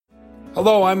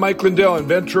Hello, I'm Mike Lindell,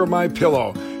 inventor of My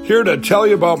Pillow, here to tell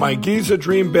you about my Giza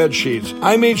Dream bed sheets.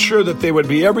 I made sure that they would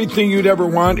be everything you'd ever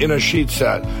want in a sheet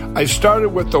set. I started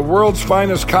with the world's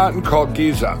finest cotton called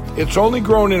Giza. It's only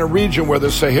grown in a region where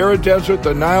the Sahara Desert,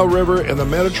 the Nile River, and the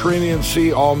Mediterranean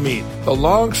Sea all meet. The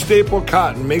long staple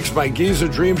cotton makes my Giza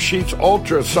Dream sheets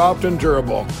ultra soft and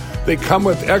durable. They come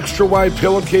with extra wide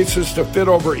pillowcases to fit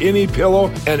over any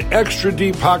pillow and extra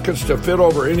deep pockets to fit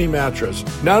over any mattress.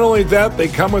 Not only that, they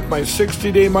come with my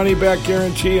 60-day money-back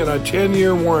guarantee and a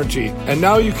 10-year warranty. And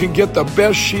now you can get the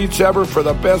best sheets ever for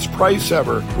the best price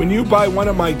ever. When you buy one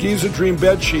of my Giza Dream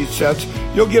bed sheet sets,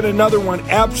 you'll get another one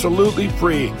absolutely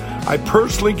free. I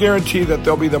personally guarantee that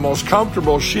they'll be the most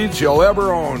comfortable sheets you'll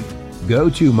ever own. Go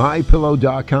to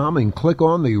mypillow.com and click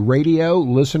on the radio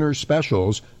listener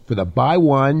specials for the buy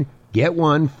one, get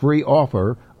one free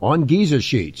offer on Giza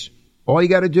sheets. All you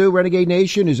got to do, Renegade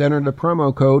Nation, is enter the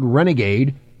promo code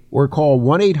RENEGADE or call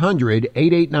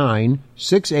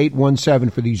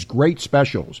 1-800-889-6817 for these great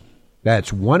specials.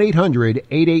 That's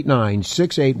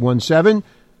 1-800-889-6817.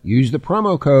 Use the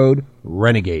promo code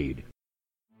RENEGADE.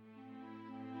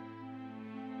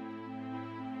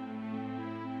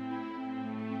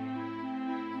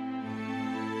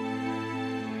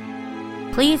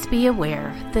 Please be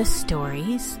aware the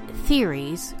stories,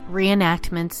 theories,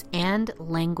 reenactments, and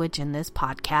language in this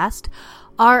podcast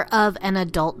are of an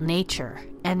adult nature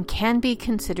and can be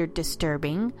considered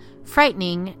disturbing,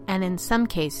 frightening, and in some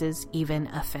cases even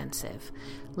offensive.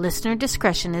 Listener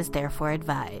discretion is therefore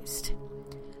advised.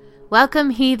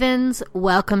 Welcome, heathens.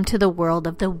 Welcome to the world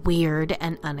of the weird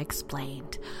and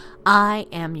unexplained. I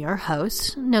am your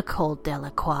host, Nicole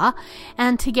Delacroix,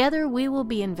 and together we will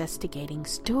be investigating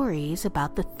stories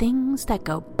about the things that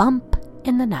go bump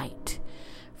in the night,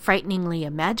 frighteningly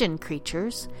imagined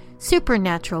creatures,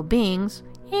 supernatural beings,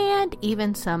 and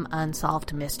even some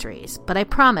unsolved mysteries. But I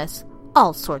promise,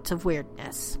 all sorts of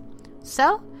weirdness.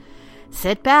 So,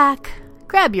 sit back,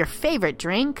 grab your favorite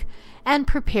drink, and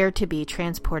prepare to be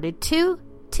transported to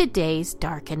today's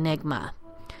Dark Enigma.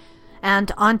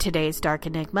 And on today's Dark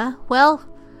Enigma, well,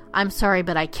 I'm sorry,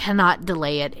 but I cannot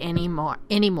delay it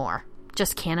anymore.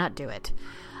 Just cannot do it.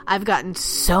 I've gotten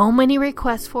so many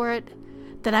requests for it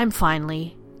that I'm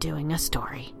finally doing a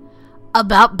story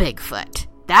about Bigfoot.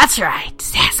 That's right,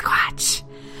 Sasquatch.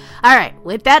 All right,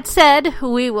 with that said,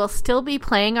 we will still be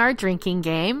playing our drinking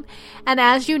game. And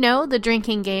as you know, the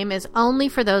drinking game is only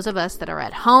for those of us that are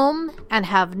at home and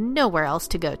have nowhere else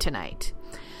to go tonight.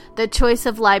 The choice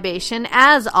of libation,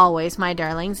 as always, my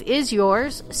darlings, is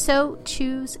yours, so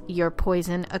choose your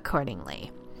poison accordingly.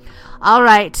 All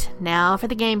right, now for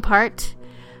the game part.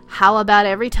 How about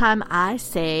every time I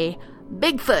say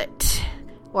Bigfoot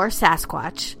or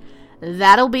Sasquatch,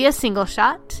 that'll be a single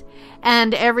shot,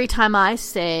 and every time I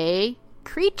say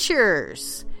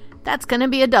creatures, that's going to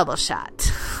be a double shot.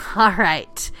 All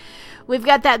right, we've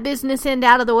got that business end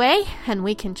out of the way, and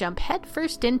we can jump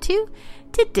headfirst into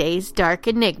today's Dark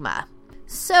Enigma.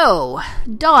 So,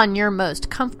 don your most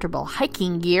comfortable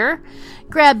hiking gear,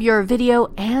 grab your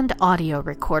video and audio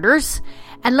recorders,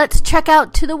 and let's check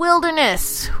out to the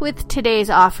wilderness with today's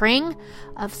offering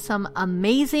of some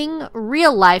amazing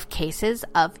real-life cases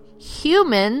of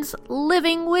humans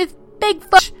living with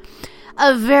Bigfoot,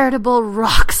 a veritable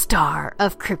rock star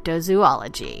of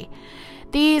cryptozoology.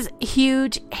 These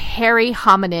huge, hairy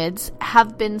hominids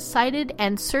have been sighted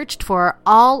and searched for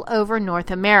all over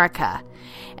North America,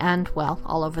 and, well,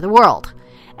 all over the world.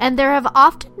 And there have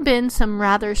often been some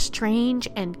rather strange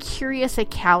and curious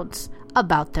accounts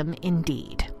about them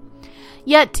indeed.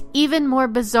 Yet, even more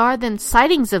bizarre than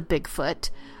sightings of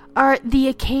Bigfoot are the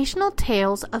occasional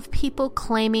tales of people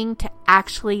claiming to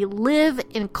actually live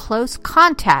in close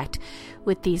contact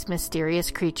with these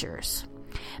mysterious creatures,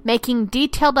 making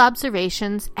detailed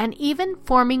observations and even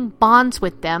forming bonds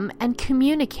with them and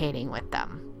communicating with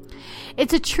them.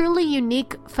 It's a truly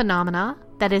unique phenomena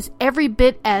that is every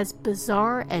bit as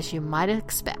bizarre as you might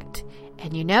expect.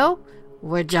 And you know,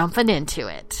 we're jumping into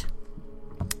it.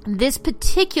 This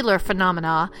particular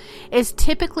phenomena is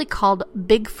typically called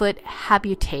Bigfoot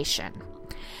habitation.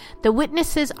 The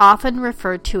witnesses often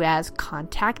referred to as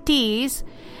contactees,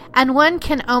 and one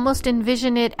can almost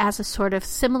envision it as a sort of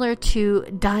similar to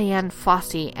Dian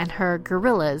Fossey and her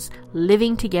gorillas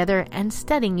living together and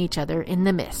studying each other in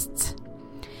the mists.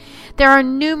 There are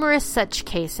numerous such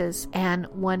cases, and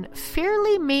one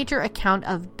fairly major account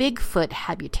of Bigfoot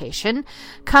habitation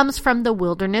comes from the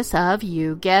wilderness of,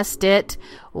 you guessed it,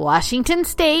 Washington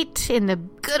State in the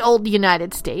good old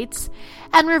United States,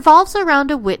 and revolves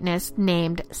around a witness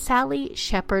named Sally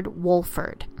Shepherd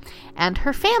Wolford and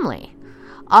her family.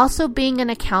 also being an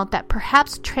account that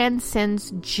perhaps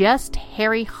transcends just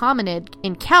hairy hominid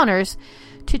encounters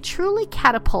to truly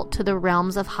catapult to the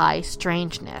realms of high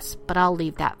strangeness, but I'll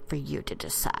leave that for you to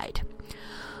decide.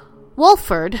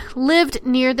 Wolford lived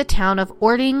near the town of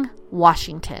Orting,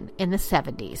 Washington in the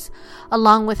 70s,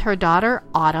 along with her daughter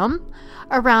Autumn,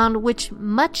 around which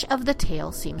much of the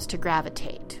tale seems to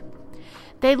gravitate.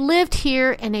 They lived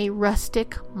here in a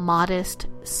rustic, modest,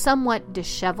 somewhat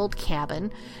disheveled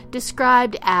cabin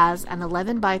described as an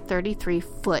 11 by 33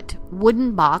 foot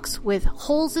wooden box with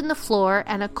holes in the floor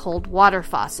and a cold water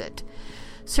faucet,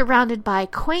 surrounded by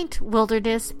quaint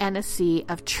wilderness and a sea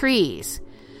of trees.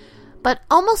 But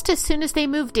almost as soon as they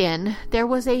moved in, there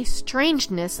was a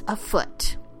strangeness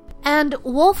afoot. And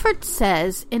Wolford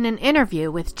says in an interview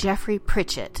with Jeffrey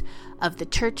Pritchett of the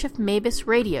Church of Mavis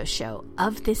radio show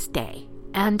of this day,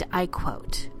 and I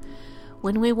quote,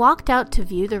 "When we walked out to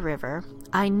view the river,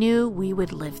 I knew we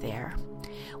would live there.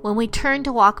 When we turned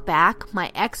to walk back,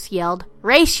 my ex yelled,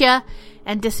 'Racia!'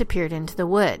 and disappeared into the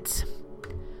woods.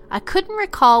 I couldn't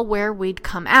recall where we'd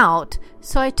come out,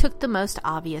 so I took the most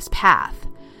obvious path.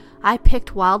 I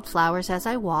picked wildflowers as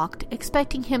I walked,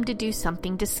 expecting him to do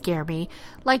something to scare me,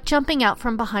 like jumping out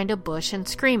from behind a bush and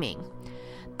screaming.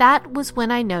 That was when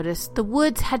I noticed the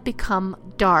woods had become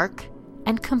dark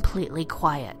and completely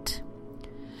quiet.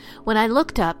 When I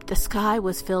looked up, the sky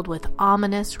was filled with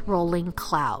ominous rolling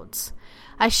clouds.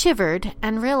 I shivered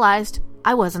and realized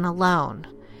I wasn't alone.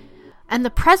 And the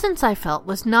presence I felt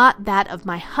was not that of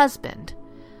my husband.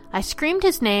 I screamed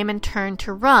his name and turned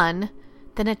to run,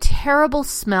 then a terrible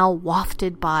smell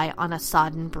wafted by on a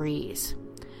sodden breeze.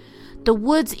 The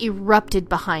woods erupted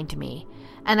behind me,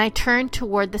 and I turned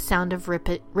toward the sound of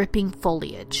ripping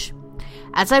foliage.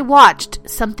 As I watched,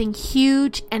 something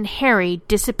huge and hairy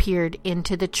disappeared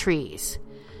into the trees.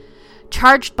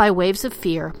 Charged by waves of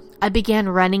fear, I began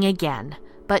running again,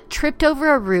 but tripped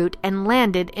over a root and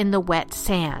landed in the wet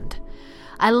sand.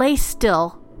 I lay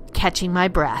still, catching my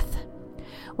breath.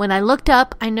 When I looked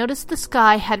up, I noticed the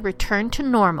sky had returned to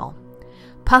normal.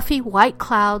 Puffy white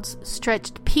clouds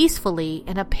stretched peacefully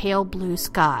in a pale blue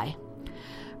sky.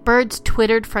 Birds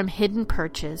twittered from hidden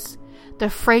perches. The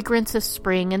fragrance of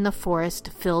spring in the forest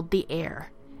filled the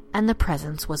air, and the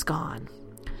presence was gone.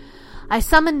 I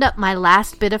summoned up my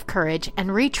last bit of courage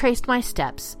and retraced my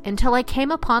steps until I came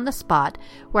upon the spot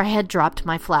where I had dropped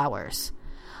my flowers.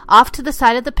 Off to the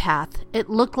side of the path, it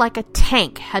looked like a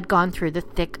tank had gone through the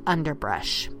thick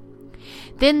underbrush.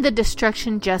 Then the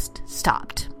destruction just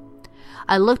stopped.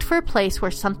 I looked for a place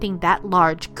where something that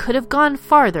large could have gone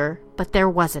farther, but there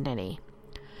wasn't any.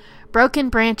 Broken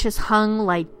branches hung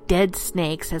like dead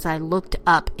snakes as I looked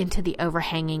up into the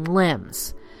overhanging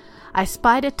limbs. I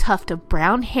spied a tuft of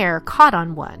brown hair caught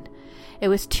on one. It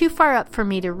was too far up for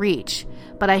me to reach,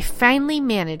 but I finally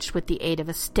managed with the aid of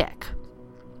a stick.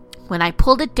 When I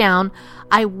pulled it down,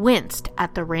 I winced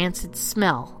at the rancid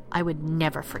smell. I would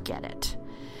never forget it.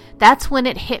 That's when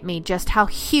it hit me just how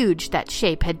huge that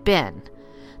shape had been.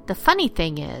 The funny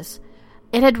thing is,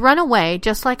 it had run away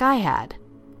just like I had.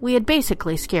 We had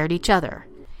basically scared each other."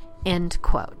 End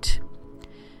quote.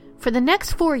 For the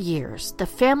next 4 years, the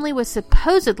family was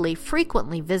supposedly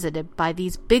frequently visited by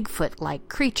these Bigfoot-like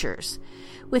creatures,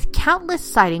 with countless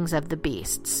sightings of the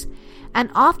beasts, and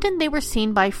often they were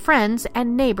seen by friends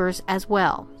and neighbors as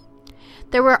well.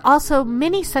 There were also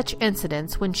many such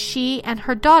incidents when she and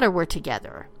her daughter were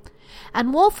together,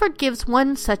 and Wolford gives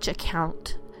one such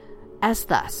account as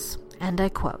thus, and I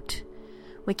quote,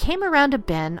 "We came around a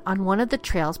bend on one of the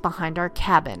trails behind our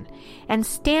cabin, and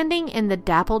standing in the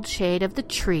dappled shade of the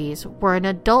trees were an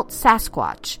adult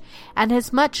Sasquatch and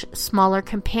his much smaller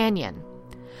companion.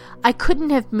 I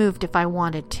couldn't have moved if I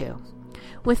wanted to.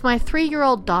 With my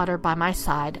 3-year-old daughter by my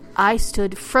side, I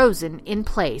stood frozen in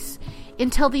place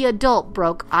until the adult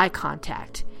broke eye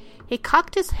contact. He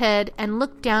cocked his head and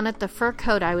looked down at the fur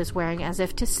coat I was wearing as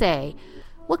if to say,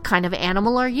 'What kind of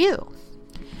animal are you?'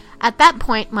 At that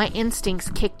point, my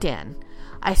instincts kicked in.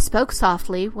 I spoke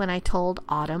softly when I told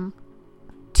Autumn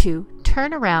to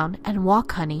turn around and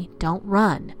walk, honey, don't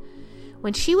run.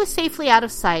 When she was safely out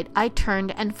of sight, I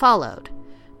turned and followed.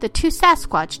 The 2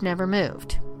 Sasquatch never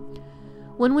moved.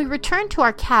 When we returned to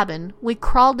our cabin, we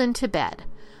crawled into bed.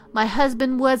 My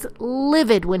husband was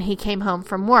livid when he came home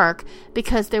from work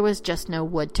because there was just no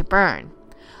wood to burn.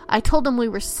 I told him we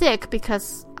were sick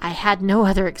because I had no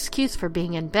other excuse for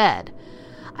being in bed.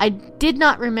 I did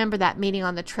not remember that meeting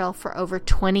on the trail for over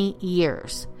 20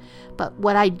 years. But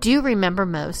what I do remember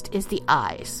most is the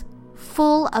eyes,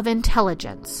 full of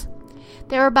intelligence.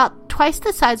 They were about twice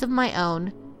the size of my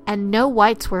own, and no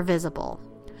whites were visible.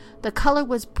 The color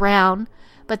was brown,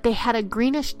 but they had a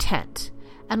greenish tint,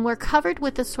 and were covered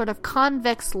with a sort of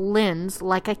convex lens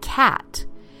like a cat.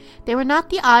 They were not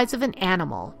the eyes of an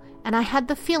animal, and I had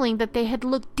the feeling that they had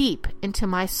looked deep into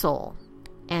my soul."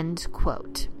 End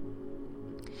quote.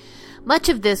 Much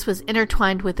of this was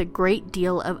intertwined with a great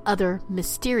deal of other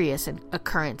mysterious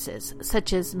occurrences,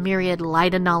 such as myriad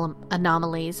light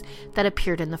anomalies that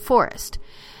appeared in the forest.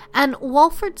 And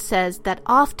Walford says that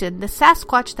often the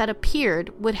Sasquatch that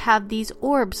appeared would have these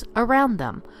orbs around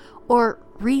them, or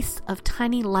wreaths of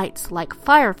tiny lights like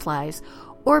fireflies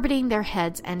orbiting their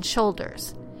heads and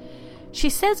shoulders. She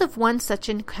says of one such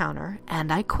encounter,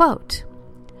 and I quote,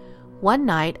 "One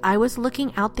night I was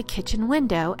looking out the kitchen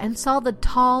window and saw the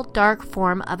tall, dark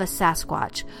form of a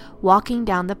Sasquatch walking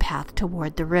down the path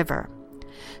toward the river.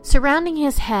 Surrounding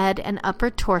his head and upper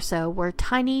torso were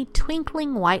tiny,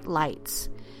 twinkling white lights.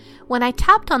 When I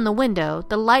tapped on the window,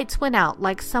 the lights went out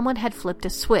like someone had flipped a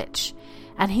switch,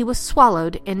 and he was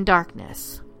swallowed in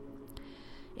darkness."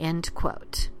 End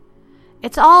quote.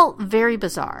 It's all very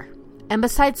bizarre. And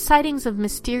besides sightings of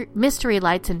mystery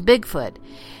lights and Bigfoot,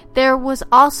 there was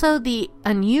also the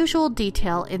unusual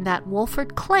detail in that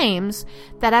Walford claims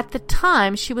that at the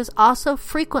time she was also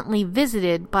frequently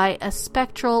visited by a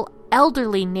spectral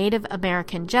elderly Native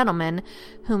American gentleman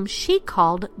whom she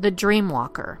called the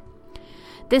Dreamwalker.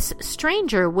 This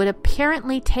stranger would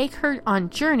apparently take her on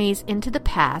journeys into the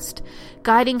past,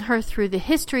 guiding her through the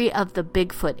history of the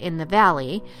Bigfoot in the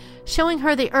valley, showing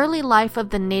her the early life of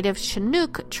the native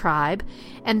Chinook tribe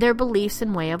and their beliefs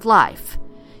and way of life.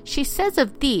 She says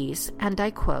of these, and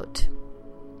I quote,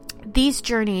 "These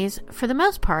journeys, for the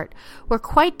most part, were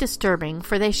quite disturbing,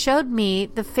 for they showed me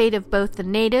the fate of both the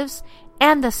natives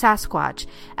and the Sasquatch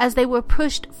as they were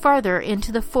pushed farther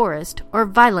into the forest or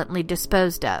violently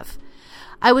disposed of.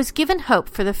 I was given hope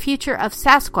for the future of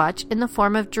Sasquatch in the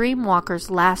form of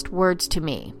Dreamwalker's last words to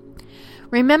me.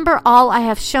 Remember all I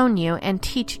have shown you and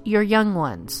teach your young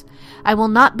ones. I will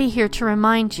not be here to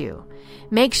remind you.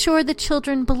 Make sure the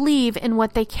children believe in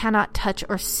what they cannot touch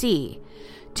or see.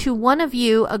 To one of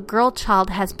you a girl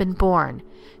child has been born.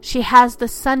 She has the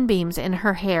sunbeams in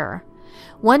her hair.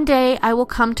 One day I will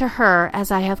come to her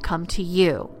as I have come to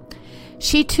you.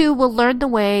 She too will learn the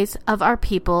ways of our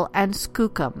people and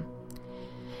skookum."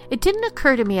 It didn't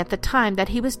occur to me at the time that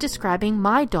he was describing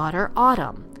my daughter,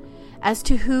 Autumn. As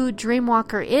to who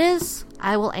Dreamwalker is,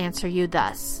 I will answer you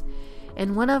thus.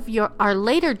 In one of our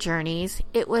later journeys,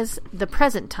 it was the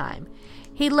present time.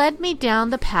 He led me down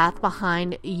the path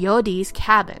behind Yodi's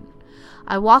cabin.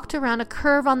 I walked around a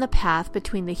curve on the path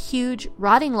between the huge,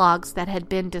 rotting logs that had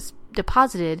been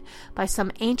deposited by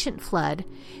some ancient flood,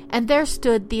 and there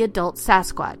stood the adult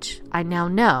Sasquatch, I now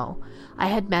know, I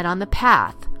had met on the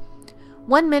path.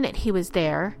 One minute he was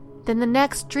there, then the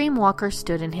next Dreamwalker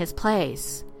stood in his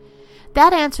place.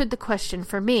 That answered the question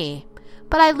for me,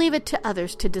 but I leave it to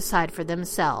others to decide for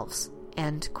themselves."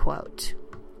 End quote.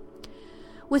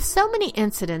 With so many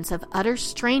incidents of utter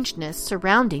strangeness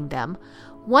surrounding them,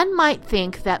 one might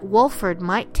think that Walford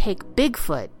might take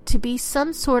Bigfoot to be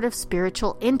some sort of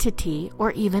spiritual entity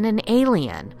or even an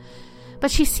alien.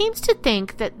 But she seems to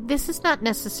think that this is not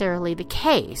necessarily the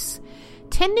case,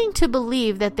 tending to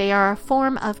believe that they are a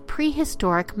form of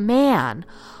prehistoric man,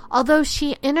 although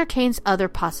she entertains other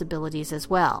possibilities as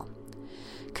well.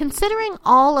 Considering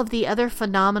all of the other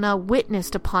phenomena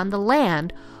witnessed upon the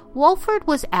land, Walford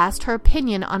was asked her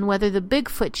opinion on whether the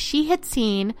Bigfoot she had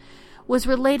seen was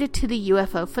related to the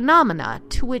UFO phenomena,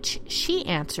 to which she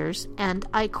answers, and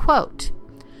I quote,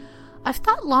 "I've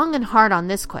thought long and hard on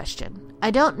this question.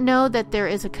 I don't know that there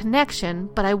is a connection,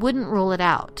 but I wouldn't rule it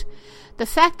out. The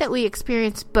fact that we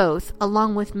experience both,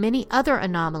 along with many other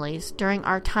anomalies during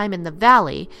our time in the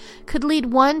valley, could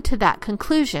lead one to that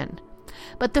conclusion.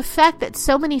 But the fact that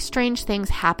so many strange things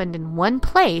happened in one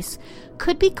place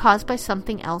could be caused by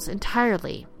something else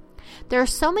entirely. There are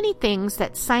so many things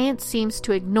that science seems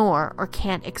to ignore or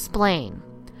can't explain.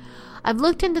 I've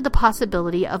looked into the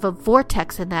possibility of a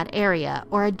vortex in that area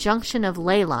or a junction of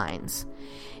ley lines.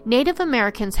 Native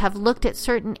Americans have looked at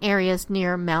certain areas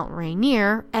near Mount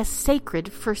Rainier as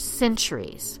sacred for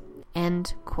centuries."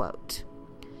 End quote.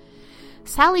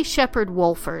 Sally Shepard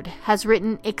Walford has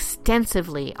written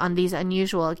extensively on these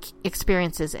unusual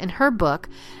experiences in her book,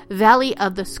 Valley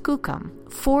of the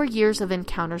Skookum, 4 Years of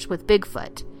Encounters with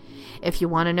Bigfoot. If you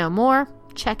want to know more,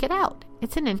 check it out.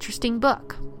 It's an interesting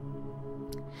book.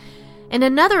 In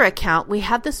another account, we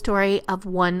have the story of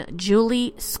one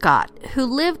Julie Scott, who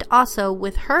lived also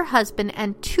with her husband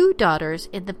and 2 daughters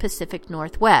in the Pacific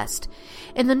Northwest,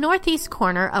 in the northeast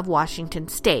corner of Washington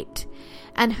State,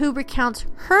 and who recounts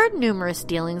her numerous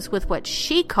dealings with what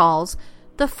she calls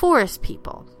the forest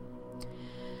people.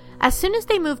 As soon as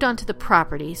they moved onto the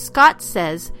property, Scott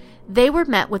says they were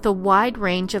met with a wide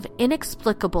range of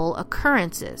inexplicable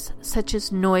occurrences, such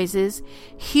as noises,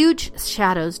 huge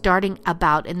shadows darting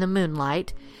about in the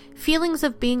moonlight, feelings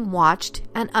of being watched,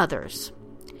 and others.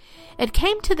 It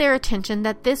came to their attention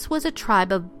that this was a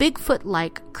tribe of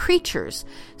Bigfoot-like creatures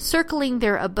circling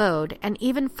their abode and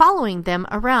even following them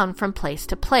around from place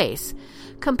to place,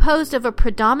 composed of a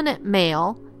predominant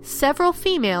male, several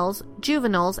females,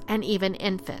 juveniles, and even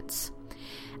infants.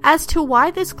 As to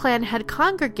why this clan had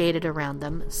congregated around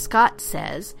them, Scott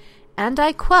says, and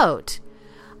I quote,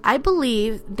 "I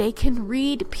believe they can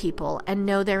read people and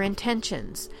know their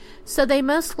intentions, so they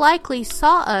most likely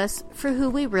saw us for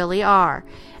who we really are,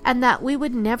 and that we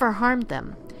would never harm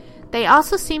them. They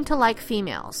also seem to like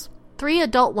females, 3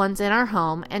 adult ones in our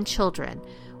home, and children,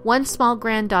 1 small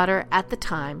granddaughter at the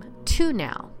time, 2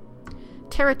 now.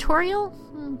 Territorial?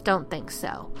 Don't think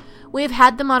so. We have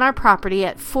had them on our property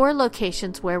at 4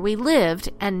 locations where we lived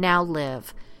and now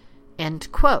live."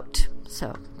 End quote.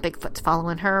 So Bigfoot's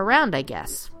following her around, I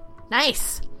guess.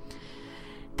 Nice.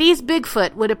 These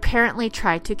Bigfoot would apparently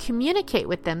try to communicate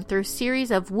with them through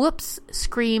series of whoops,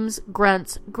 screams,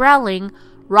 grunts, growling,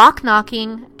 rock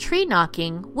knocking, tree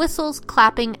knocking, whistles,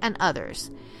 clapping, and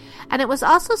others. And it was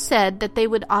also said that they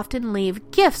would often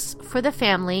leave gifts for the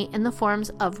family in the forms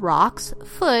of rocks,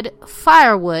 food,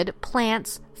 firewood,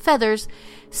 plants, feathers,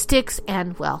 sticks,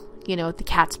 and, well, you know, the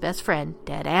cat's best friend,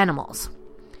 dead animals.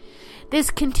 This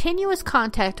continuous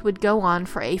contact would go on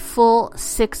for a full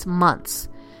 6 months.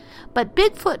 But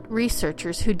Bigfoot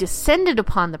researchers who descended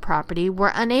upon the property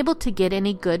were unable to get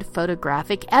any good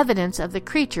photographic evidence of the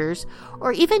creatures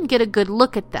or even get a good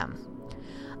look at them.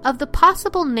 Of the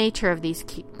possible nature of these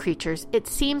creatures, it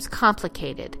seems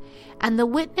complicated, and the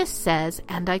witness says,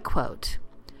 and I quote,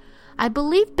 "I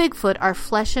believe Bigfoot are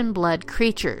flesh and blood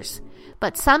creatures,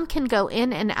 but some can go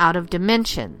in and out of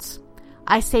dimensions.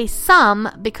 I say some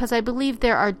because I believe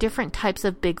there are different types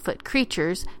of Bigfoot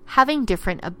creatures having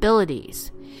different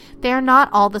abilities. They are not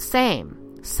all the same.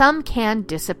 Some can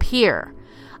disappear.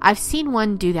 I've seen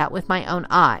one do that with my own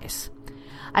eyes.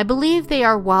 I believe they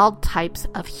are wild types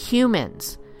of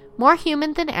humans, more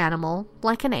human than animal,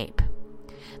 like an ape.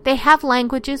 They have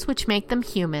languages which make them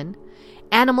human.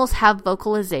 Animals have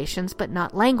vocalizations but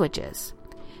not languages.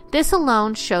 This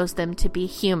alone shows them to be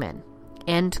human."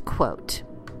 End quote.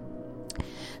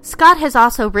 Scott has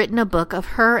also written a book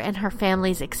of her and her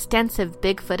family's extensive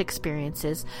Bigfoot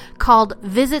experiences called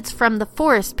Visits from the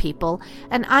Forest People,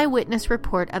 an eyewitness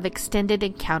report of extended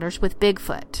encounters with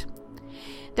Bigfoot.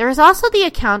 There is also the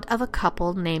account of a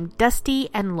couple named Dusty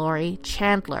and Lori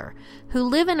Chandler, who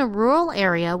live in a rural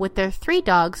area with their 3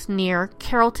 dogs near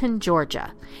Carrollton,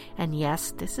 Georgia. And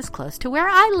yes, this is close to where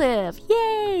I live.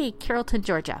 Yay! Carrollton,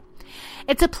 Georgia.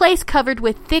 It's a place covered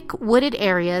with thick wooded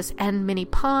areas and many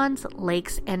ponds,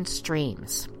 lakes, and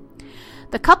streams.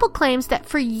 The couple claims that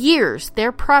for years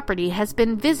their property has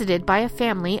been visited by a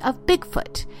family of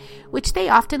Bigfoot, which they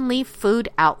often leave food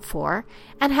out for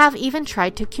and have even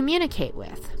tried to communicate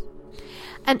with.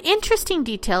 An interesting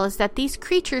detail is that these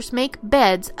creatures make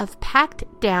beds of packed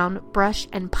down brush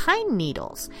and pine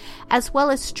needles, as well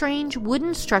as strange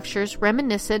wooden structures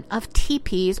reminiscent of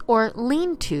teepees or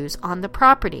lean-tos on the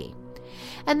property.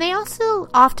 And they also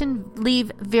often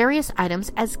leave various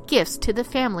items as gifts to the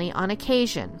family on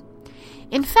occasion.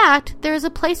 In fact, there is a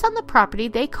place on the property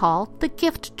they call the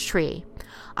gift tree,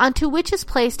 onto which is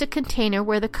placed a container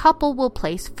where the couple will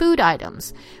place food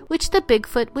items, which the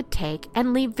Bigfoot would take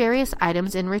and leave various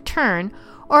items in return,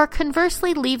 or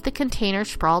conversely leave the container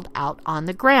sprawled out on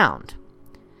the ground.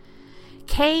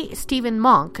 K. Stephen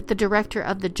Monk, the director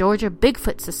of the Georgia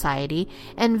Bigfoot Society,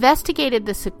 investigated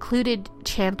the secluded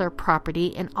Chandler property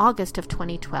in August of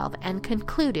 2012 and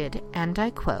concluded, and I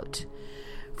quote,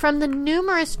 "From the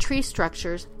numerous tree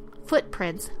structures,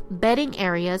 footprints, bedding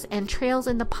areas, and trails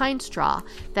in the pine straw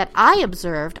that I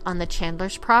observed on the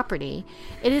Chandler's property,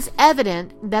 it is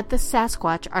evident that the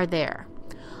Sasquatch are there.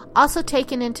 Also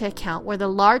taken into account were the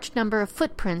large number of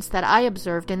footprints that I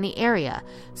observed in the area,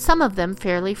 some of them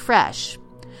fairly fresh.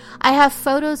 I have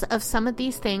photos of some of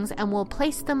these things and will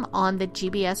place them on the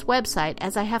GBS website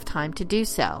as I have time to do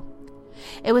so.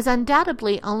 It was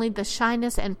undoubtedly only the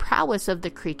shyness and prowess of the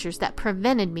creatures that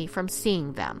prevented me from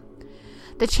seeing them.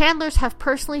 The Chandlers have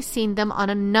personally seen them on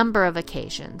a number of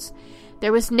occasions.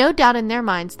 There was no doubt in their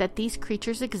minds that these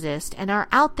creatures exist and are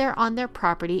out there on their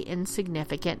property in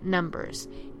significant numbers."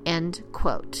 End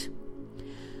quote.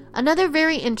 Another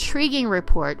very intriguing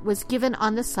report was given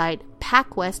on the site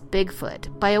Pack West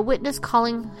Bigfoot by a witness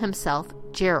calling himself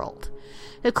Gerald,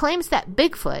 who claims that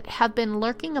Bigfoot have been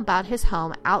lurking about his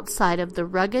home outside of the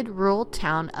rugged rural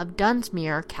town of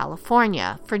Dunsmuir,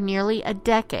 California, for nearly a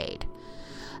decade.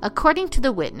 According to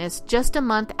the witness, just a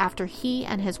month after he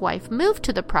and his wife moved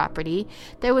to the property,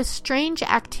 there was strange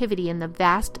activity in the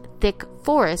vast, thick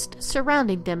forest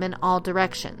surrounding them in all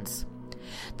directions.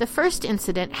 The first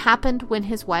incident happened when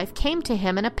his wife came to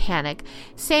him in a panic,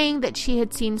 saying that she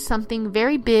had seen something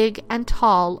very big and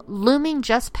tall looming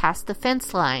just past the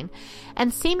fence line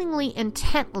and seemingly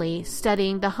intently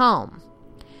studying the home.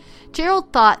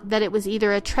 Gerald thought that it was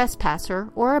either a trespasser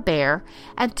or a bear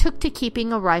and took to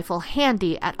keeping a rifle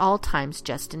handy at all times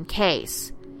just in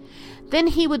case. Then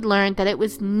he would learn that it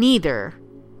was neither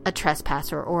a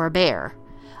trespasser or a bear,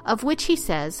 of which he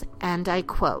says, and I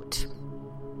quote,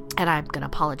 and I'm going to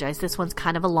apologize, this one's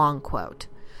kind of a long quote,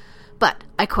 but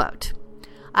I quote,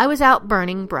 "I was out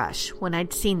burning brush when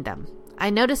I'd seen them. I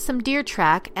noticed some deer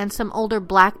track and some older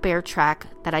black bear track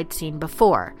that I'd seen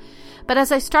before. But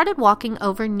as I started walking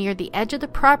over near the edge of the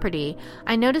property,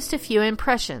 I noticed a few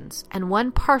impressions and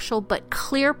one partial but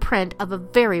clear print of a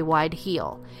very wide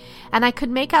heel, and I could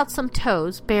make out some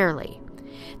toes barely.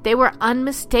 They were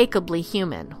unmistakably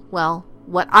human, well,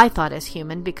 what I thought as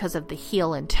human because of the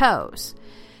heel and toes.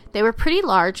 They were pretty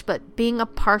large, but being a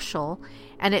partial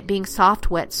and it being soft,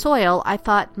 wet soil, I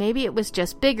thought maybe it was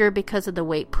just bigger because of the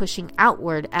weight pushing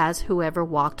outward as whoever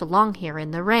walked along here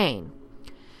in the rain.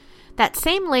 That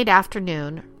same late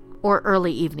afternoon, or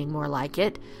early evening more like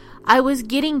it, I was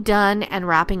getting done and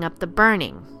wrapping up the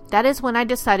burning. That is when I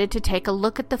decided to take a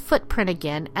look at the footprint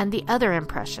again and the other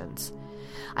impressions.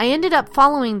 I ended up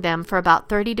following them for about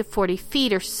 30 to 40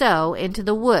 feet or so into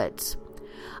the woods.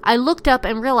 I looked up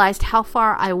and realized how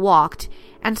far I walked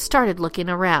and started looking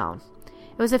around.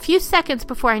 It was a few seconds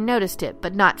before I noticed it,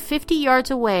 but not 50 yards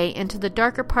away into the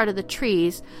darker part of the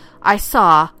trees, I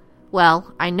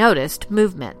noticed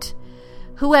movement.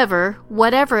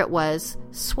 Whatever it was,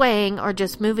 swaying or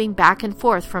just moving back and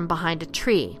forth from behind a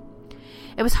tree.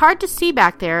 It was hard to see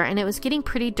back there, and it was getting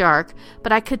pretty dark,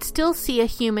 but I could still see a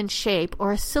human shape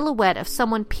or a silhouette of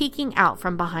someone peeking out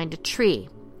from behind a tree.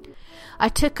 I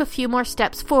took a few more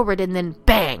steps forward, and then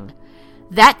bang!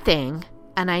 That thing,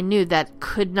 and I knew that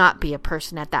could not be a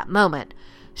person at that moment,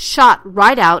 shot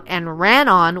right out and ran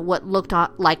on what looked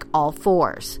like all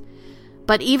fours.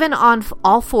 But even on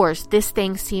all fours, this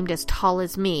thing seemed as tall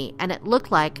as me, and it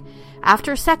looked like,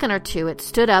 after a second or two, it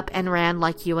stood up and ran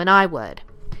like you and I would.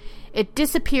 It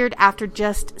disappeared after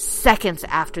just seconds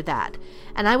after that,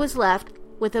 and I was left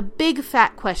with a big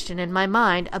fat question in my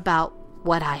mind about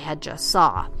what I had just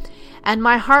saw, and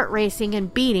my heart racing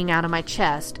and beating out of my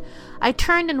chest. I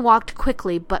turned and walked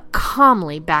quickly but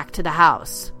calmly back to the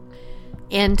house."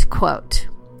 End quote.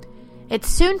 It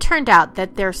soon turned out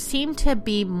that there seemed to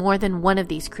be more than one of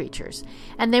these creatures,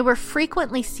 and they were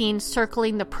frequently seen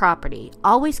circling the property,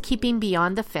 always keeping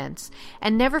beyond the fence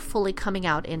and never fully coming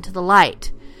out into the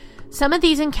light. Some of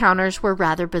these encounters were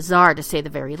rather bizarre, to say the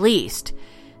very least.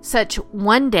 Such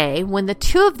one day when the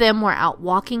two of them were out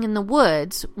walking in the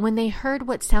woods when they heard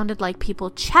what sounded like people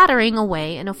chattering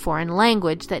away in a foreign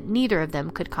language that neither of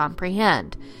them could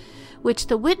comprehend, which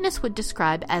the witness would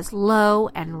describe as low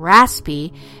and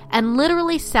raspy and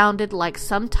literally sounded like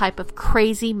some type of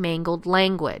crazy mangled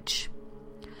language.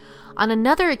 On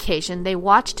another occasion, they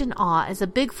watched in awe as a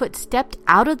Bigfoot stepped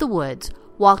out of the woods,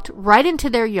 walked right into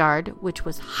their yard, which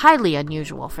was highly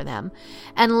unusual for them,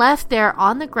 and left there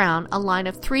on the ground a line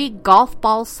of 3 golf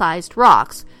ball-sized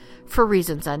rocks, for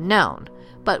reasons unknown,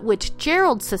 but which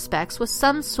Gerald suspects was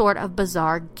some sort of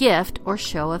bizarre gift or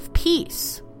show of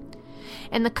peace.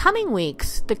 In the coming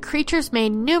weeks, the creatures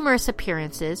made numerous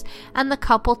appearances, and the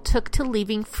couple took to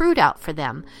leaving fruit out for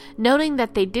them, noting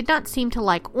that they did not seem to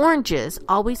like oranges,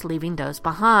 always leaving those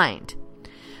behind.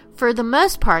 For the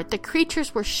most part, the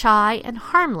creatures were shy and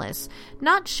harmless,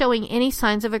 not showing any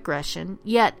signs of aggression,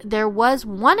 yet there was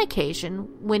one occasion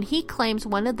when he claims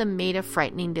one of them made a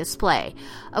frightening display,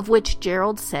 of which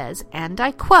Gerald says, and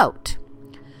I quote,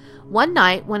 "One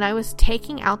night when I was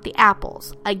taking out the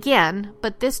apples, again,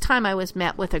 but this time I was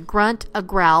met with a grunt, a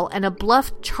growl, and a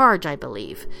bluff charge, I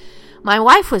believe. My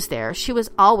wife was there, she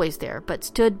was always there, but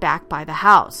stood back by the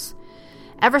house.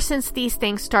 Ever since these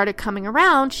things started coming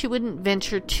around, she wouldn't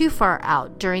venture too far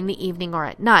out during the evening or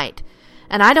at night,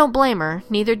 and I don't blame her,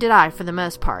 neither did I for the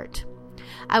most part.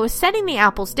 I was setting the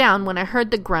apples down when I heard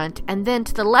the grunt, and then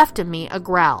to the left of me a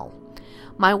growl.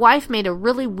 My wife made a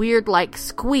really weird like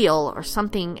squeal or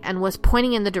something and was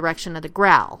pointing in the direction of the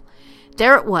growl.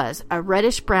 There it was, a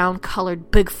reddish-brown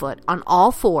colored Bigfoot on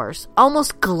all fours,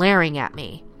 almost glaring at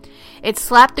me. It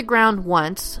slapped the ground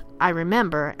once, I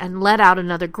remember, and let out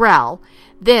another growl.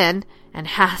 Then, and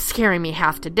scaring me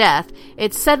half to death,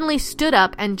 it suddenly stood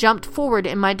up and jumped forward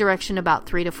in my direction about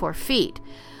 3 to 4 feet.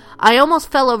 I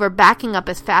almost fell over, backing up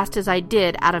as fast as I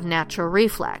did out of natural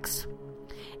reflex.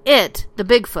 It, the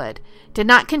Bigfoot, did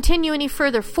not continue any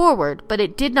further forward, but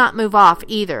it did not move off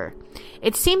either.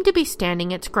 It seemed to be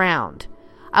standing its ground.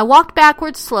 I walked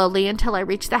backwards slowly until I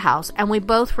reached the house, and we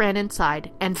both ran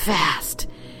inside, and fast.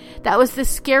 That was the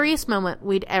scariest moment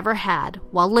we'd ever had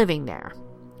while living there."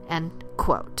 End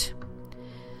quote.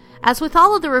 As with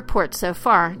all of the reports so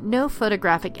far, no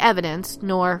photographic evidence,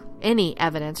 nor any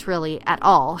evidence really at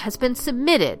all, has been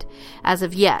submitted as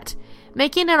of yet,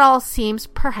 making it all seems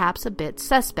perhaps a bit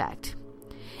suspect.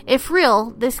 If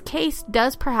real, this case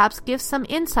does perhaps give some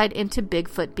insight into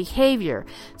Bigfoot behavior,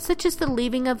 such as the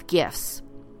leaving of gifts.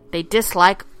 The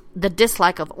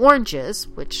dislike of oranges,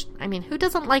 which, I mean, who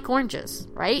doesn't like oranges,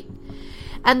 right?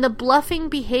 And the bluffing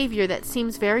behavior that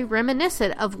seems very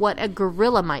reminiscent of what a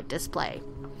gorilla might display.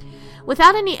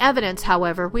 Without any evidence,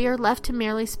 however, we are left to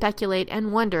merely speculate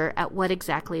and wonder at what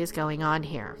exactly is going on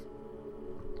here.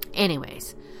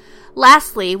 Anyways,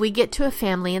 lastly, we get to a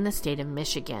family in the state of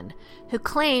Michigan who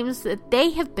claims that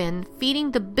they have been feeding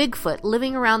the Bigfoot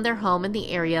living around their home in the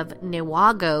area of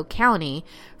Newago County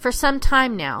for some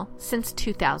time now, since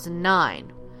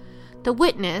 2009. The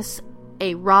witness,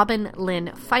 a Robin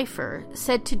Lynn Pfeiffer,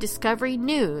 said to Discovery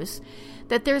News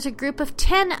that there's a group of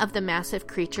 10 of the massive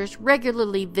creatures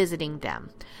regularly visiting them,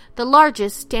 the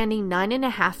largest standing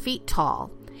 9.5 feet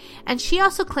tall. And she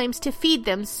also claims to feed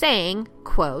them, saying,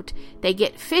 quote, "They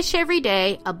get fish every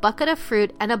day, a bucket of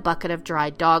fruit, and a bucket of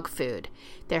dry dog food.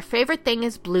 Their favorite thing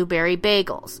is blueberry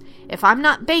bagels. If I'm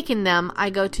not baking them, I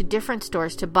go to different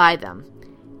stores to buy them."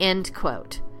 End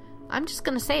quote. I'm just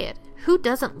going to say it. Who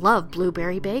doesn't love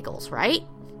blueberry bagels, right?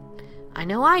 I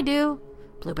know I do.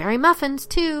 Blueberry muffins,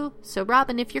 too. So,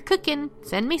 Robin, if you're cooking,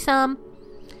 send me some.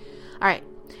 All right.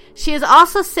 She has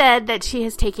also said that she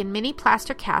has taken many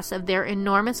plaster casts of their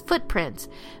enormous footprints,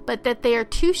 but that they are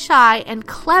too shy and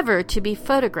clever to be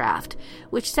photographed,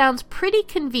 which sounds pretty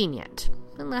convenient.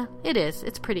 Well, it is.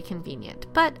 It's pretty convenient.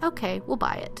 But, okay, we'll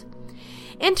buy it.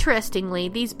 Interestingly,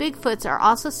 these Bigfoots are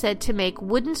also said to make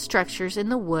wooden structures in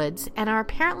the woods and are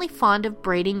apparently fond of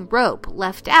braiding rope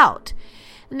left out.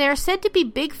 And they are said to be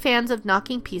big fans of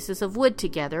knocking pieces of wood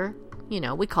together. You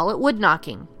know, we call it wood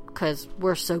knocking, because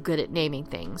we're so good at naming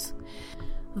things.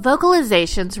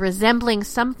 Vocalizations resembling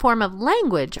some form of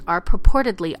language are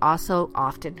purportedly also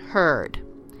often heard.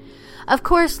 Of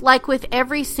course, like with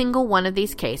every single one of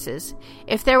these cases,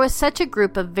 if there was such a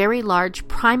group of very large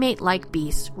primate-like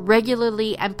beasts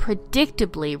regularly and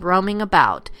predictably roaming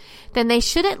about, then they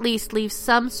should at least leave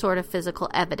some sort of physical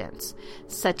evidence,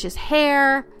 such as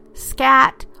hair,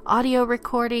 scat, audio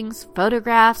recordings,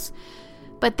 photographs,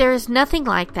 but there is nothing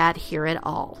like that here at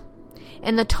all.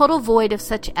 In the total void of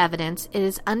such evidence, it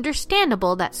is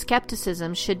understandable that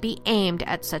skepticism should be aimed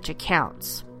at such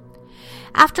accounts.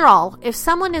 After all, if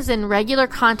someone is in regular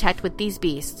contact with these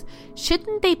beasts,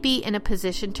 shouldn't they be in a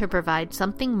position to provide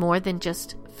something more than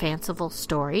just fanciful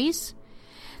stories?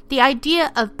 The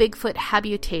idea of Bigfoot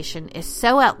habitation is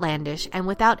so outlandish and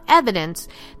without evidence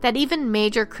that even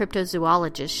major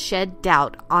cryptozoologists shed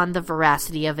doubt on the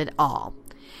veracity of it all,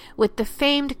 with the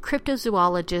famed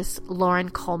cryptozoologist Loren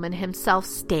Coleman himself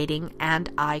stating,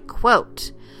 and I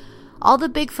quote, "All the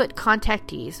Bigfoot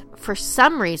contactees, for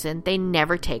some reason, they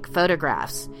never take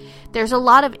photographs. There's a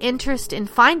lot of interest in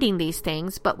finding these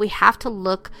things, but we have to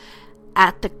look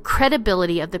at the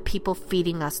credibility of the people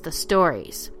feeding us the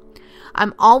stories.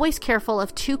 I'm always careful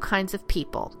of two kinds of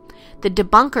people, the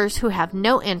debunkers who have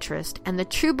no interest and the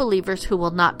true believers who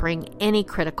will not bring any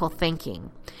critical thinking.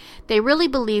 They really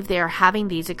believe they are having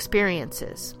these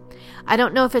experiences. I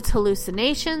don't know if it's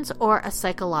hallucinations or a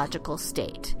psychological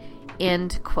state."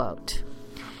 End quote.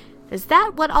 Is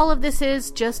that what all of this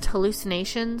is? Just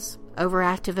hallucinations,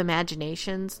 overactive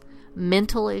imaginations,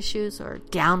 mental issues, or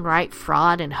downright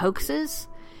fraud and hoaxes?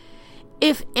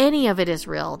 If any of it is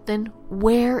real, then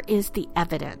where is the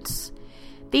evidence?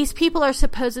 These people are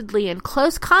supposedly in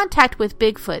close contact with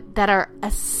Bigfoot that are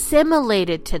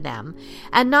assimilated to them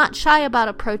and not shy about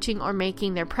approaching or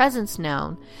making their presence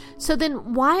known. So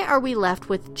then why are we left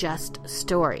with just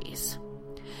stories?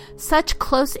 Such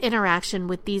close interaction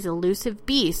with these elusive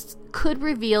beasts could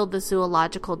reveal the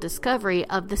zoological discovery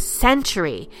of the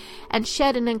century and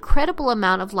shed an incredible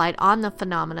amount of light on the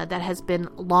phenomena that has been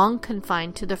long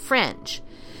confined to the fringe.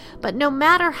 But no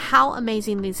matter how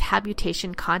amazing these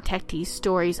habitation contactee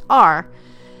stories are,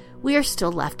 we are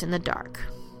still left in the dark.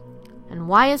 And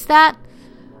why is that?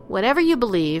 Whatever you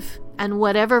believe, and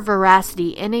whatever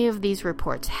veracity any of these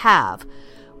reports have,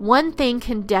 one thing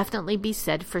can definitely be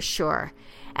said for sure,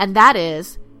 And that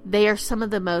is, they are some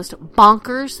of the most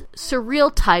bonkers,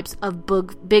 surreal types of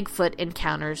Bigfoot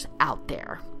encounters out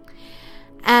there.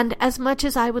 And as much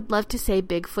as I would love to say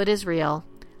Bigfoot is real,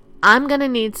 I'm going to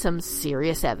need some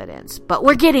serious evidence. But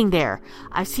we're getting there.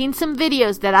 I've seen some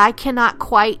videos that I cannot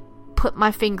quite put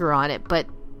my finger on it, but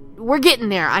we're getting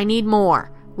there. I need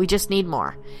more. We just need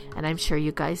more. And I'm sure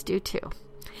you guys do too.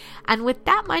 And with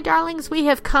that, my darlings, we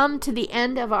have come to the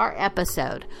end of our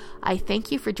episode. I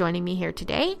thank you for joining me here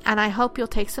today, and I hope you'll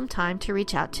take some time to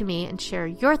reach out to me and share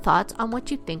your thoughts on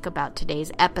what you think about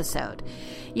today's episode.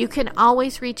 You can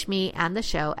always reach me and the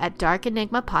show at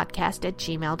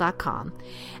darkenigmapodcast@gmail.com.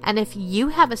 And if you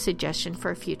have a suggestion for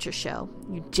a future show,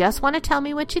 you just want to tell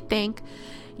me what you think,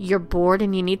 you're bored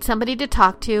and you need somebody to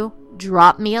talk to,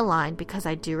 drop me a line because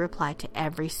I do reply to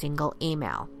every single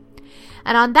email.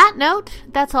 And on that note,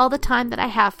 that's all the time that I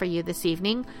have for you this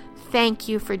evening. Thank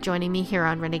you for joining me here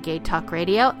on Renegade Talk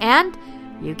Radio. And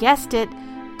you guessed it,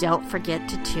 don't forget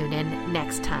to tune in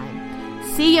next time.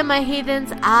 See ya, my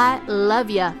heathens. I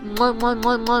love ya. Mwah, mwah,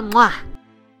 mwah, mwah, mwah.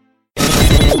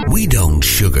 We don't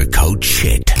sugarcoat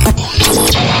shit.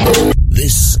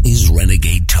 This is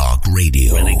Renegade Talk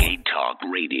Radio. Renegade Talk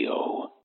Radio.